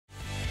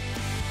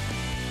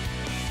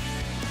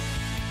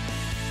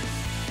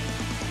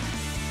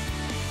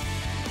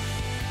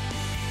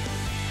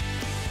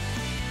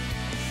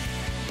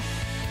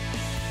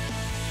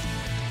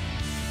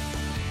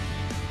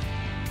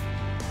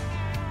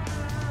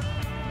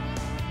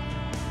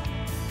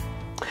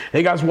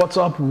Hey guys, what's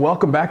up?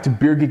 Welcome back to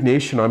Beer Geek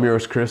Nation. I'm your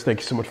host Chris.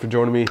 Thank you so much for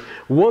joining me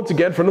once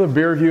again for another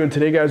beer review. And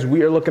today, guys,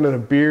 we are looking at a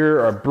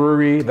beer or a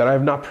brewery that I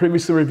have not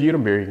previously reviewed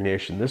on Beer Geek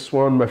Nation. This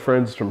one, my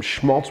friends, is from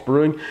Shmaltz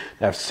Brewing.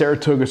 They have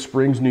Saratoga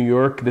Springs, New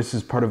York. This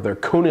is part of their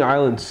Coney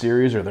Island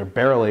series or their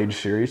barrel age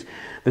series.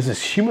 This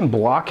is Human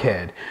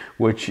Blockhead,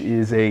 which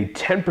is a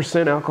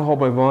 10% alcohol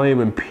by volume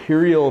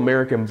Imperial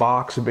American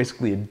bock. So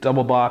basically a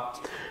double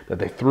bock that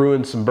they threw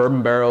in some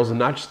bourbon barrels, and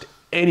not just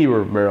any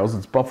bourbon barrels,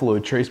 it's Buffalo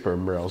Trace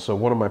bourbon barrels, so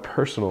one of my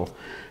personal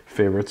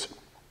favorites.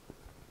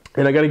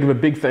 And I gotta give a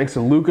big thanks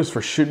to Lucas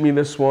for shooting me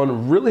this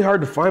one. Really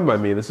hard to find by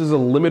me. This is a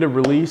limited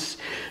release.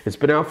 It's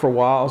been out for a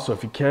while, so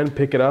if you can,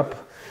 pick it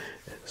up.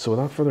 So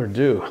without further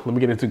ado, let me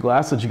get into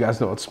glass, let you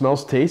guys know how it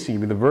smells, tastes, and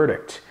give me the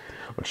verdict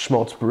on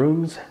Shmaltz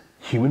Brewing's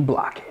Human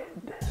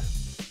Blockhead.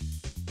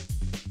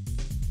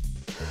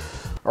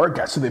 All right,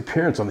 guys, so the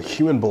appearance on the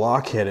Human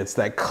Blockhead, it's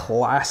that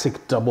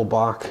classic double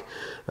bock,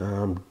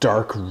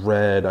 dark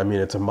red. I mean,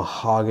 it's a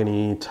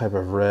mahogany type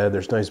of red.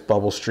 There's nice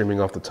bubbles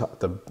streaming off the top,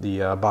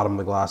 the bottom of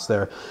the glass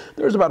there.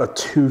 There's about a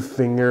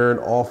 2-finger, an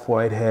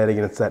off-white head.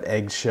 Again, it's that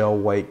eggshell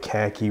white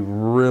khaki,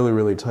 really,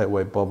 really tight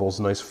white bubbles,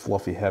 nice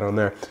fluffy head on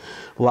there.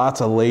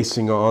 Lots of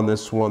lacing on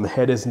this one. The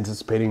head is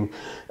anticipating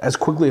as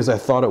quickly as I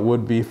thought it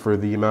would be for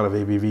the amount of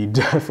ABV.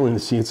 Definitely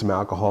seeing some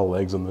alcohol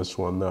legs on this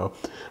one, though.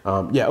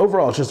 Yeah,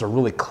 overall, it's just a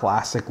really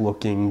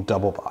classic-looking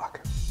double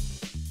bock.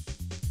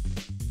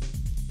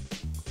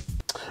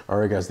 All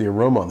right, guys, the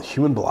aroma on the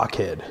Human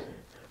Blockhead.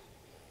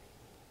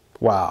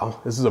 Wow,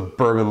 this is a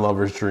bourbon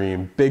lover's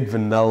dream. Big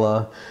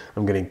vanilla.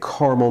 I'm getting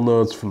caramel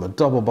notes from the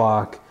double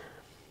bock.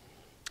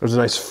 There's a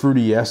nice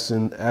fruity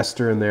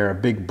ester in there, a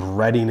big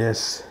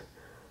breadiness,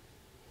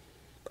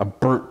 a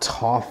burnt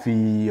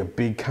toffee, a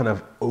big kind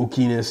of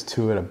oakiness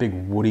to it, a big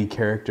woody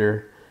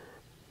character.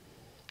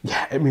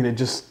 Yeah, I mean, it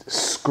just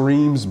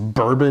screams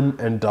bourbon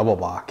and double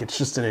bock. It's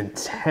just an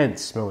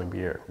intense smelling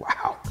beer.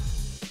 Wow.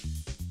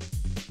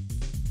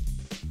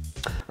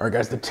 All right,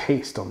 guys, the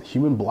taste on the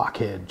Human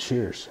Blockhead.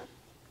 Cheers.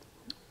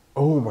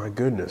 Oh my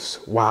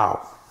goodness.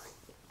 Wow.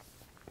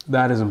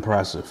 That is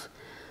impressive.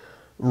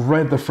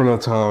 Right at the front of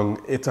the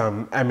tongue, it's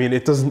I mean,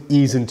 it doesn't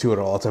ease into it at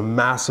all. It's a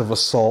massive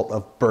assault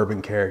of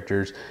bourbon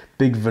characters.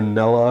 Big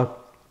vanilla.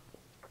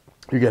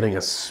 You're getting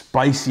a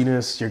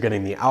spiciness, you're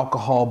getting the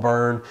alcohol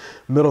burn.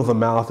 Middle of the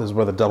mouth is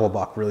where the double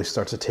bock really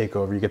starts to take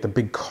over. You get the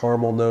big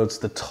caramel notes,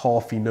 the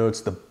toffee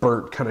notes, the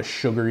burnt kind of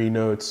sugary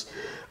notes.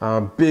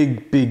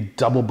 Big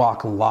double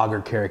bock lager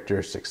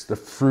characteristics, the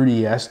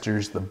fruity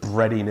esters, the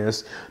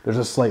breadiness. There's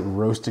a slight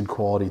roasted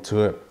quality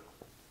to it.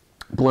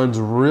 Blends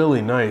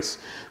really nice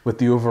with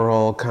the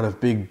overall kind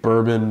of big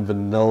bourbon,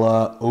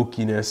 vanilla,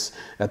 oakiness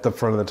at the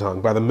front of the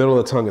tongue. By the middle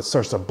of the tongue, it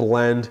starts to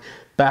blend.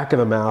 Back of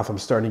the mouth, I'm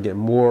starting to get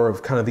more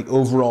of kind of the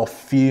overall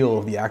feel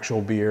of the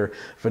actual beer.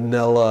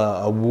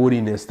 Vanilla, a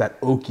woodiness,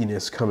 that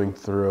oakiness coming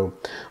through.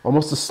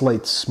 Almost a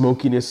slight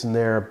smokiness in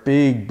there,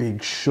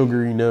 big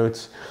sugary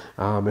notes.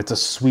 It's a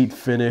sweet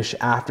finish,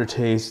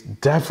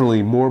 aftertaste,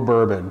 definitely more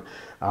bourbon.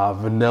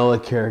 Vanilla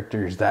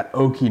characters, that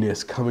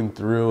oakiness coming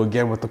through,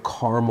 again with the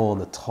caramel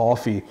and the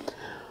toffee.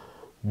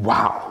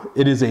 Wow,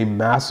 it is a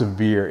massive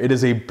beer. It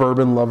is a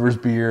bourbon lover's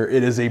beer.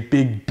 It is a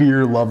big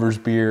beer lover's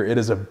beer. It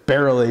is a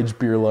barrel-aged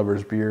beer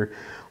lover's beer.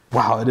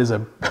 Wow, it is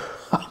a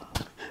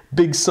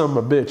big son of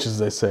a bitch, as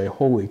they say.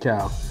 Holy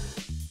cow.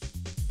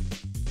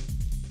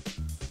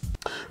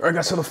 All right,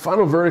 guys, so the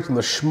final verdict on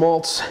the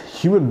Shmaltz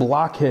Human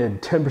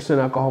Blockhead, 10%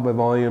 alcohol by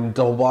volume,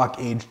 double bock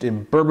aged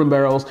in bourbon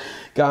barrels.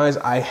 Guys,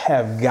 I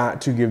have got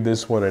to give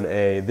this one an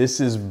A. This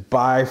is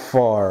by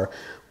far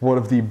one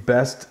of the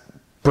best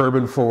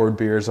bourbon forward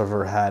beers I've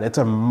ever had. It's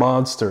a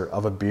monster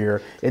of a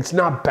beer. It's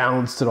not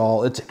balanced at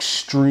all. It's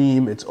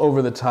extreme. It's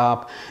over the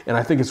top. And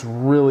I think it's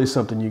really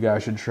something you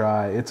guys should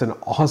try. It's an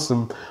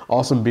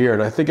awesome beer.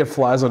 And I think it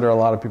flies under a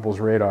lot of people's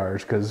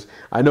radars because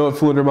I know it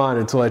flew under mine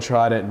until I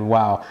tried it. And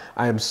wow,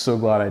 I am so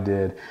glad I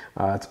did.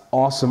 It's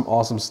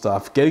awesome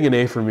stuff. Getting an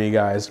A for me,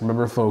 guys.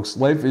 Remember, folks,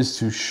 life is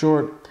too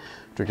short.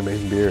 Drink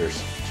amazing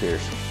beers.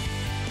 Cheers.